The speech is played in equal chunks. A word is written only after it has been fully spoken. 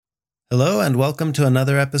Hello, and welcome to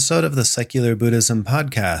another episode of the Secular Buddhism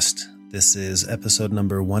Podcast. This is episode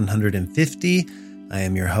number 150. I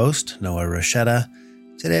am your host, Noah Rochetta.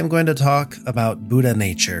 Today I'm going to talk about Buddha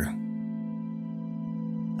nature.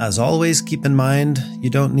 As always, keep in mind, you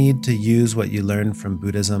don't need to use what you learn from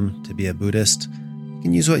Buddhism to be a Buddhist. You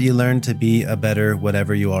can use what you learn to be a better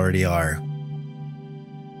whatever you already are.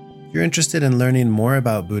 If you're interested in learning more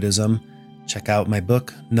about Buddhism, check out my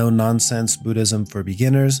book, No Nonsense Buddhism for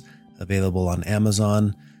Beginners, available on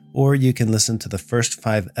Amazon, or you can listen to the first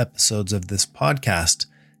 5 episodes of this podcast.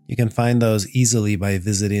 You can find those easily by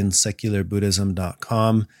visiting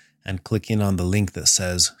secularbuddhism.com and clicking on the link that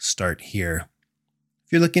says Start Here.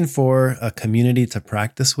 If you're looking for a community to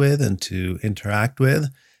practice with and to interact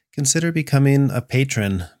with, consider becoming a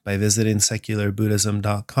patron by visiting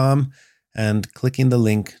secularbuddhism.com and clicking the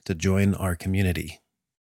link to join our community.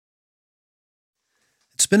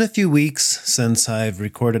 It's been a few weeks since I've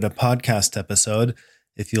recorded a podcast episode.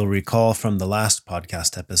 If you'll recall from the last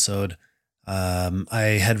podcast episode,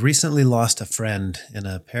 I had recently lost a friend in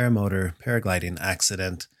a paramotor paragliding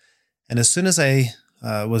accident. And as soon as I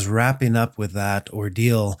was wrapping up with that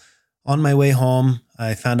ordeal, on my way home,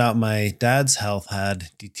 I found out my dad's health had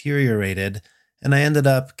deteriorated, and I ended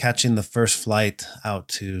up catching the first flight out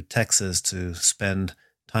to Texas to spend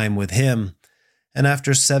time with him. And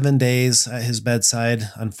after 7 days at his bedside,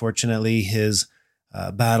 unfortunately, his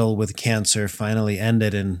battle with cancer finally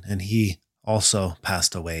ended and he also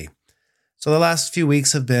passed away. So the last few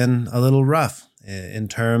weeks have been a little rough in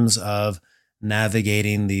terms of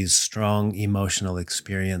navigating these strong emotional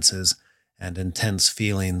experiences and intense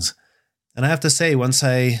feelings. And I have to say, once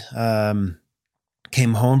I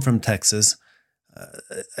came home from Texas,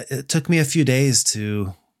 it took me a few days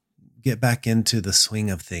to get back into the swing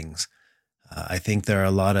of things. I think there are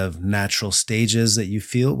a lot of natural stages that you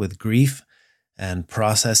feel with grief and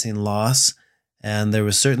processing loss. And there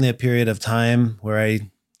was certainly a period of time where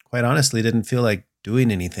I quite honestly didn't feel like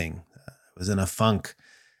doing anything. I was in a funk.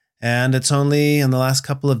 And it's only in the last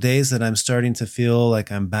couple of days that I'm starting to feel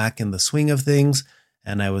like I'm back in the swing of things.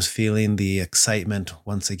 And I was feeling the excitement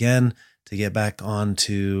once again to get back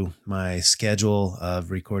onto my schedule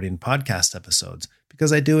of recording podcast episodes,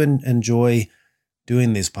 because I do enjoy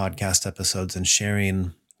doing these podcast episodes and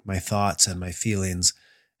sharing my thoughts and my feelings.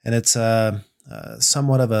 And it's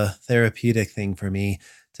somewhat of a therapeutic thing for me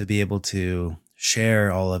to be able to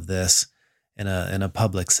share all of this in a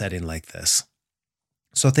public setting like this.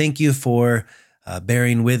 So thank you for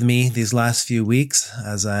bearing with me these last few weeks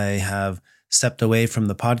as I have stepped away from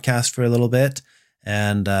the podcast for a little bit.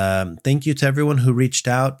 And thank you to everyone who reached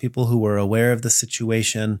out, people who were aware of the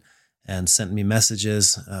situation and sent me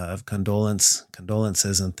messages of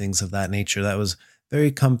condolences and things of that nature. That was very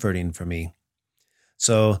comforting for me.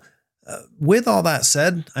 So with all that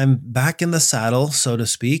said, I'm back in the saddle, so to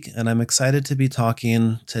speak, and I'm excited to be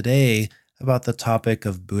talking today about the topic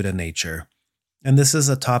of Buddha nature. And this is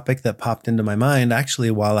a topic that popped into my mind actually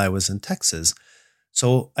while I was in Texas.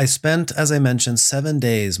 So I spent, as I mentioned, 7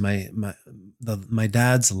 days, my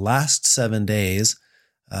dad's last 7 days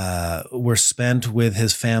were spent with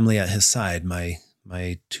his family at his side. My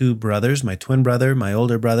 2 brothers, my twin brother, my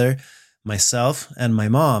older brother, myself, and my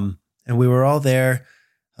mom. And we were all there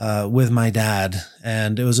with my dad.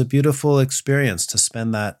 And it was a beautiful experience to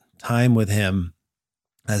spend that time with him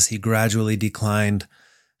as he gradually declined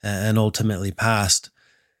and ultimately passed.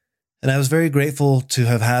 And I was very grateful to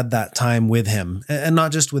have had that time with him. And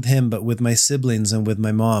not just with him, but with my siblings and with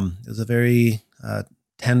my mom. It was a very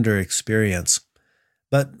tender experience.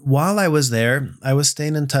 But while I was there, I was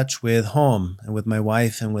staying in touch with home and with my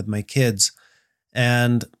wife and with my kids.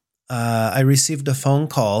 And I received a phone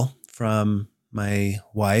call from my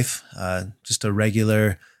wife, just a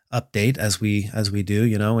regular update as we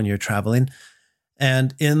do, when you're traveling.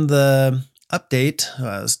 And in the update,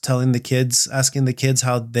 I was telling the kids, asking the kids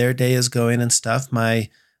how their day is going and stuff. My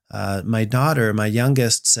daughter, my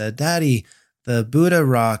youngest, said, "Daddy, the Buddha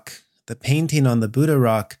rock, the painting on the Buddha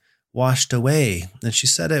rock washed away." And she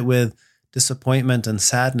said it with disappointment and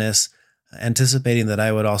sadness, anticipating that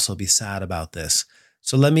I would also be sad about this.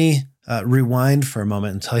 So let me rewind for a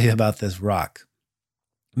moment and tell you about this rock.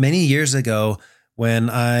 Many years ago, when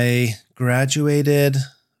I graduated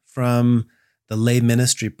from the lay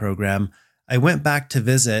ministry program, I went back to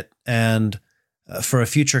visit and for a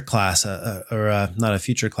future class, not a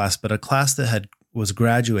future class, but a class that was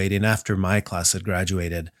graduating after my class had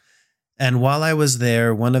graduated. And while I was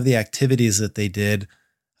there, one of the activities that they did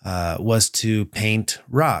was to paint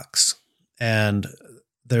rocks. And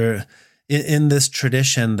there, in this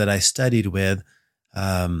tradition that I studied with,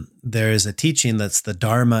 there is a teaching that's the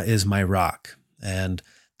Dharma is my rock. And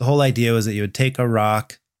the whole idea was that you would take a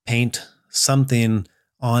rock, paint something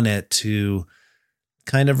on it to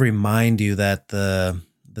kind of remind you that the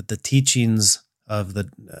teachings of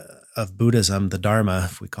Buddhism, the Dharma,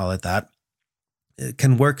 if we call it that, it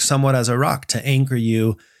can work somewhat as a rock to anchor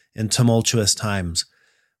you in tumultuous times.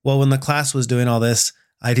 Well, when the class was doing all this,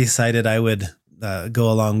 I decided I would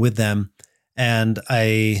go along with them, and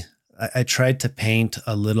I tried to paint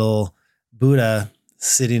a little Buddha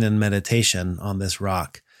sitting in meditation on this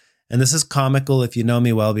rock. And this is comical if you know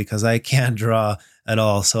me well, because I can't draw at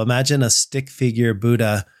all. So imagine a stick figure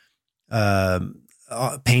Buddha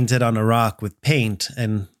painted on a rock with paint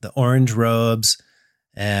and the orange robes.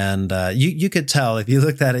 And you could tell, if you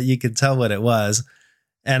looked at it, you could tell what it was.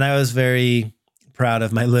 And I was very proud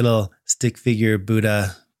of my little stick figure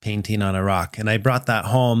Buddha painting on a rock. And I brought that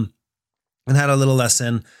home and had a little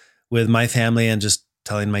lesson with my family and just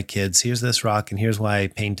telling my kids, here's this rock and here's why I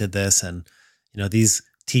painted this. And, these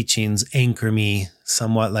teachings anchor me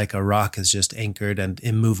somewhat like a rock is just anchored and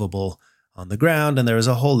immovable on the ground. And there was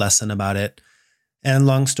a whole lesson about it. And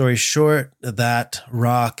long story short, that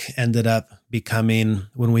rock ended up becoming,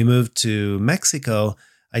 when we moved to Mexico,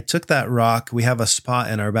 I took that rock. We have a spot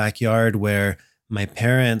in our backyard where my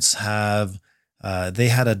parents they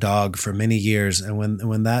had a dog for many years. And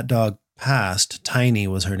when that dog passed, Tiny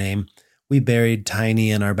was her name, we buried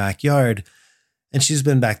Tiny in our backyard. And she's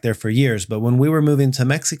been back there for years. But when we were moving to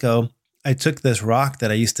Mexico, I took this rock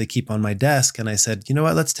that I used to keep on my desk and I said, you know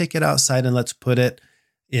what, let's take it outside and let's put it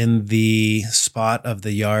in the spot of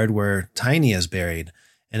the yard where Tiny is buried.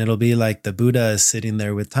 And it'll be like the Buddha is sitting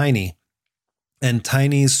there with Tiny. And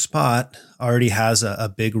Tiny's spot already has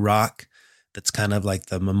a big rock that's kind of like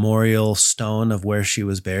the memorial stone of where she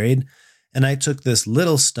was buried. And I took this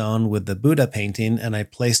little stone with the Buddha painting and I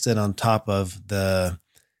placed it on top of the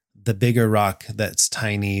bigger rock that's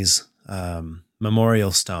Tiny's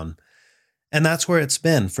memorial stone. And that's where it's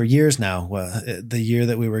been for years now. The year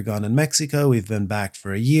that we were gone in Mexico, we've been back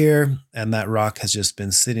for a year, and that rock has just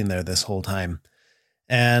been sitting there this whole time.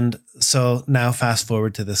 And so now fast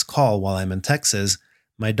forward to this call while I'm in Texas,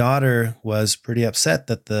 my daughter was pretty upset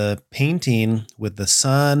that the painting with the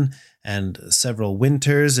sun and several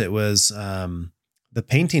winters, the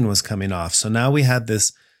painting was coming off. So now we had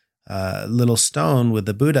this little stone with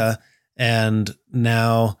the Buddha, and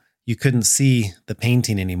now you couldn't see the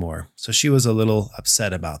painting anymore. So she was a little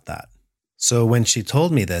upset about that. So when she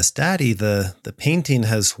told me this, Daddy, the painting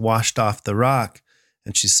has washed off the rock,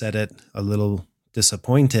 and she said it a little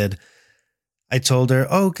disappointed, I told her,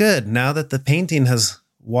 oh, good. Now that the painting has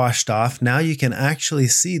washed off, now you can actually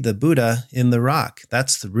see the Buddha in the rock.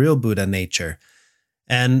 That's the real Buddha nature.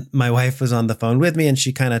 And my wife was on the phone with me and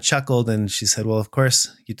she kind of chuckled and she said, well, of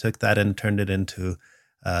course you took that and turned it into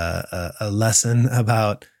a lesson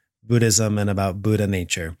about Buddhism and about Buddha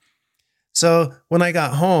nature. So when I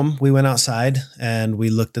got home, we went outside and we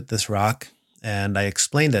looked at this rock and I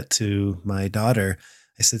explained it to my daughter.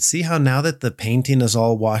 I said, see how now that the painting is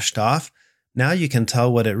all washed off, now you can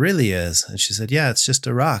tell what it really is. And she said, yeah, it's just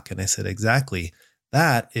a rock. And I said, exactly.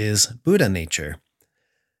 That is Buddha nature.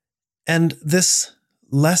 And this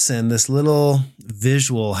lesson, this little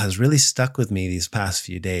visual has really stuck with me these past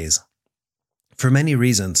few days for many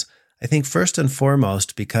reasons. I think first and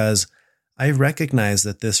foremost, because I recognize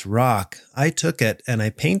that this rock, I took it and I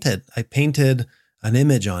painted an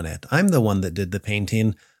image on it. I'm the one that did the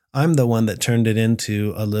painting. I'm the one that turned it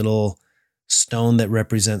into a little stone that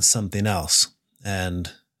represents something else.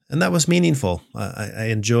 And that was meaningful. I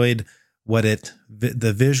enjoyed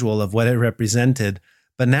the visual of what it represented,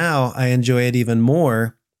 but now I enjoy it even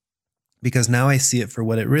more because now I see it for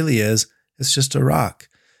what it really is. It's just a rock.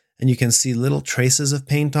 And you can see little traces of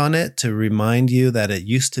paint on it to remind you that it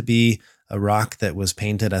used to be a rock that was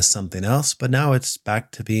painted as something else, but now it's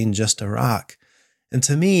back to being just a rock. And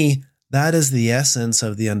to me, that is the essence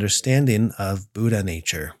of the understanding of Buddha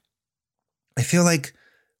nature. I feel like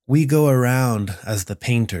we go around as the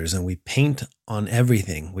painters and we paint on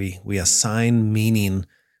everything. We assign meaning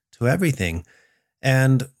to everything.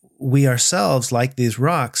 And we ourselves, like these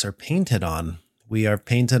rocks, are painted on. We are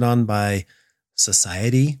painted on by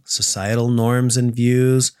society, societal norms and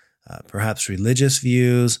views, perhaps religious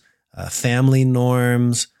views, family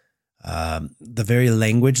norms, the very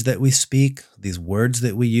language that we speak, these words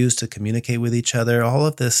that we use to communicate with each other. All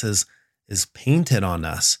of this is painted on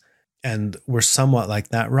us. And we're somewhat like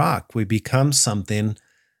that rock. We become something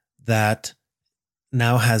that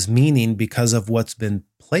now has meaning because of what's been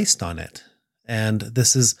placed on it. And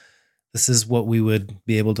this is what we would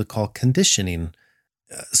be able to call conditioning.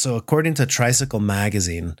 So according to Tricycle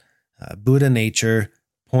Magazine, Buddha nature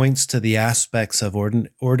points to the aspects of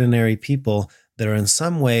ordinary people that are in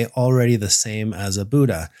some way already the same as a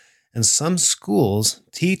Buddha. And some schools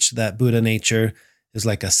teach that Buddha nature is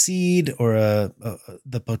like a seed or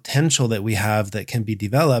the potential that we have that can be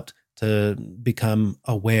developed to become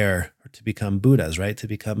aware or to become Buddhas, right? To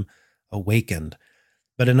become awakened.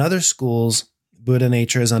 But in other schools, Buddha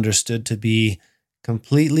nature is understood to be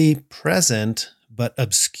completely present, but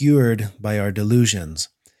obscured by our delusions.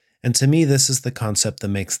 And to me, this is the concept that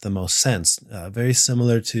makes the most sense. Very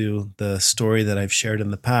similar to the story that I've shared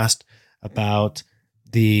in the past about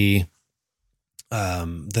the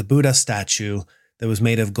Buddha statue that was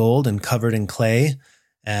made of gold and covered in clay.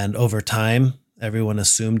 And over time, everyone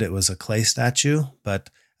assumed it was a clay statue.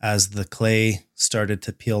 But as the clay started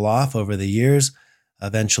to peel off over the years,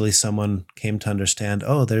 eventually someone came to understand,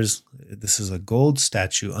 this is a gold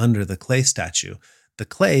statue under the clay statue. The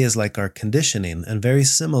clay is like our conditioning, and very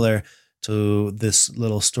similar to this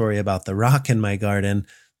little story about the rock in my garden.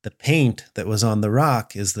 The paint that was on the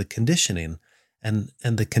rock is the conditioning. And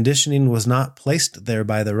the conditioning was not placed there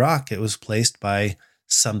by the rock. It was placed by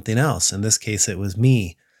something else. In this case, it was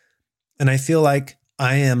me. And I feel like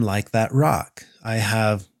I am like that rock. I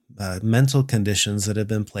have mental conditions that have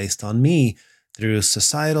been placed on me through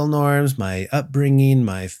societal norms, my upbringing,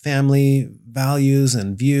 my family values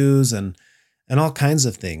and views, and all kinds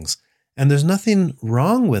of things. And there's nothing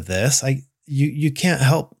wrong with this. You can't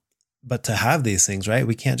help but to have these things, right?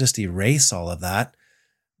 We can't just erase all of that.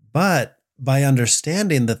 But by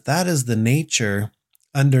understanding that that is the nature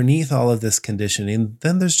underneath all of this conditioning,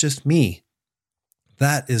 then there's just me.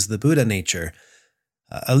 That is the Buddha nature.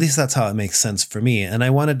 At least that's how it makes sense for me. And I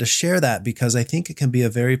wanted to share that because I think it can be a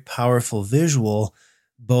very powerful visual,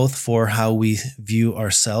 both for how we view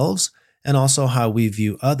ourselves and also how we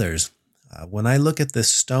view others. When I look at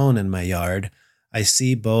this stone in my yard, I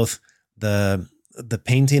see both the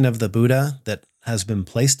painting of the Buddha that has been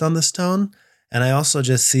placed on the stone, and I also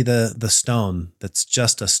just see the stone that's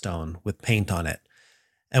just a stone with paint on it.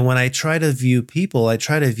 And when I try to view people, I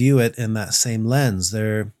try to view it in that same lens.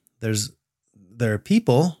 There are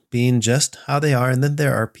people being just how they are, and then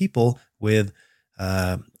there are people with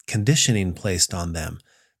conditioning placed on them.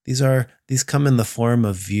 These come in the form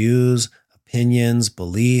of views, opinions,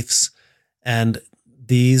 beliefs, and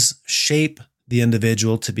these shape the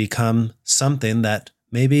individual to become something that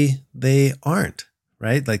maybe they aren't,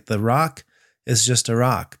 right? Like the rock is just a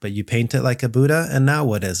rock, but you paint it like a Buddha, and now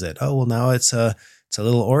what is it? Oh, well, now it's a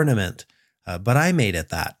little ornament, but I made it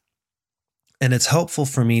that. And it's helpful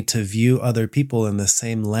for me to view other people in the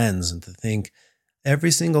same lens and to think every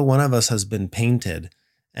single one of us has been painted,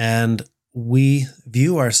 and we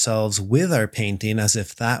view ourselves with our painting as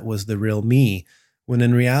if that was the real me, when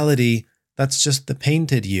in reality, that's just the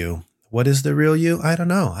painted you. What is the real you? I don't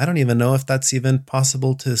know. I don't even know if that's even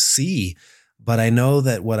possible to see, but I know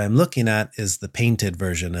that what I'm looking at is the painted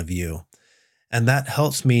version of you. And that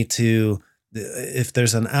helps me to, if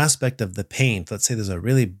there's an aspect of the paint, let's say there's a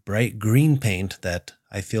really bright green paint that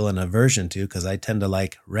I feel an aversion to because I tend to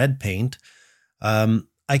like red paint,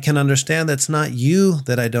 I can understand that's not you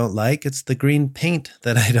that I don't like, it's the green paint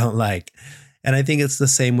that I don't like. And I think it's the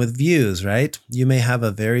same with views, right? You may have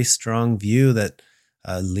a very strong view that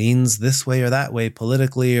leans this way or that way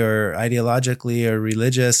politically or ideologically or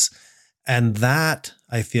religious, and that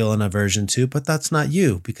I feel an aversion to, but that's not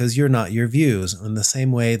you because you're not your views, in the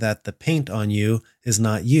same way that the paint on you is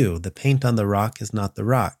not you. The paint on the rock is not the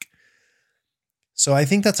rock. So I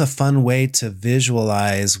think that's a fun way to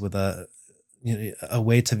visualize a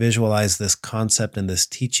way to visualize this concept and this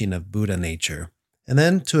teaching of Buddha nature. And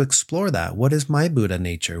then to explore that. What is my Buddha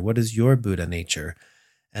nature? What is your Buddha nature?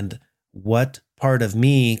 And what part of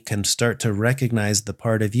me can start to recognize the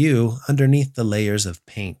part of you underneath the layers of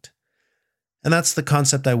paint? And that's the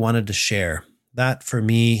concept I wanted to share. That for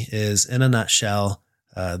me is, in a nutshell,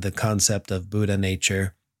 the concept of Buddha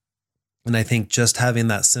nature. And I think just having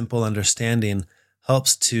that simple understanding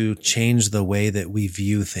helps to change the way that we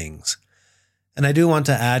view things. And I do want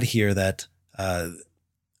to add here that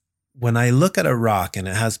when I look at a rock and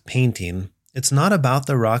it has painting, it's not about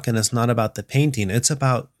the rock and it's not about the painting. It's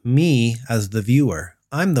about me as the viewer.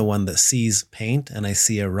 I'm the one that sees paint and I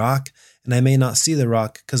see a rock, and I may not see the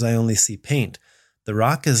rock because I only see paint. The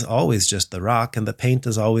rock is always just the rock and the paint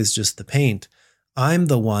is always just the paint. I'm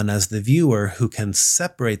the one as the viewer who can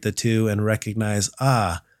separate the two and recognize,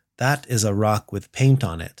 that is a rock with paint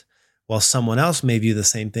on it. While someone else may view the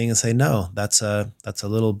same thing and say, no, that's a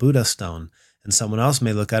little Buddha stone. And someone else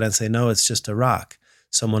may look at it and say, no, it's just a rock.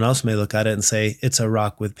 Someone else may look at it and say, it's a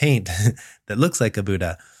rock with paint that looks like a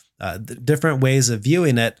Buddha. Different ways of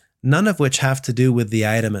viewing it, none of which have to do with the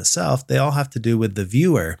item itself. They all have to do with the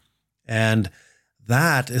viewer. And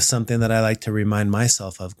That is something that I like to remind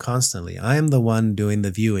myself of constantly. I am the one doing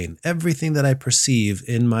the viewing. Everything that I perceive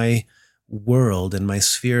in my world, in my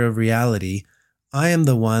sphere of reality, I am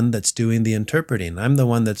the one that's doing the interpreting. I'm the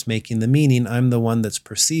one that's making the meaning. I'm the one that's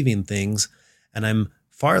perceiving things. And I'm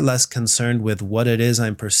far less concerned with what it is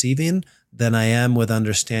I'm perceiving than I am with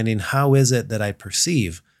understanding how is it that I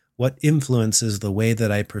perceive? What influences the way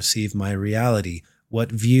that I perceive my reality?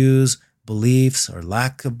 What views, beliefs, or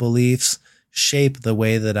lack of beliefs shape the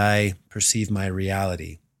way that I perceive my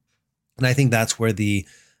reality? And I think that's where the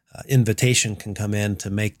invitation can come in to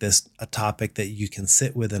make this a topic that you can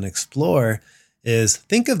sit with and explore is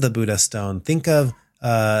think of the Buddha stone, think of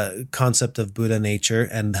concept of Buddha nature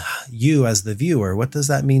and you as the viewer. What does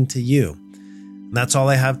that mean to you? And that's all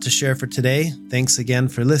I have to share for today. Thanks again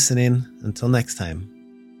for listening. Until next time.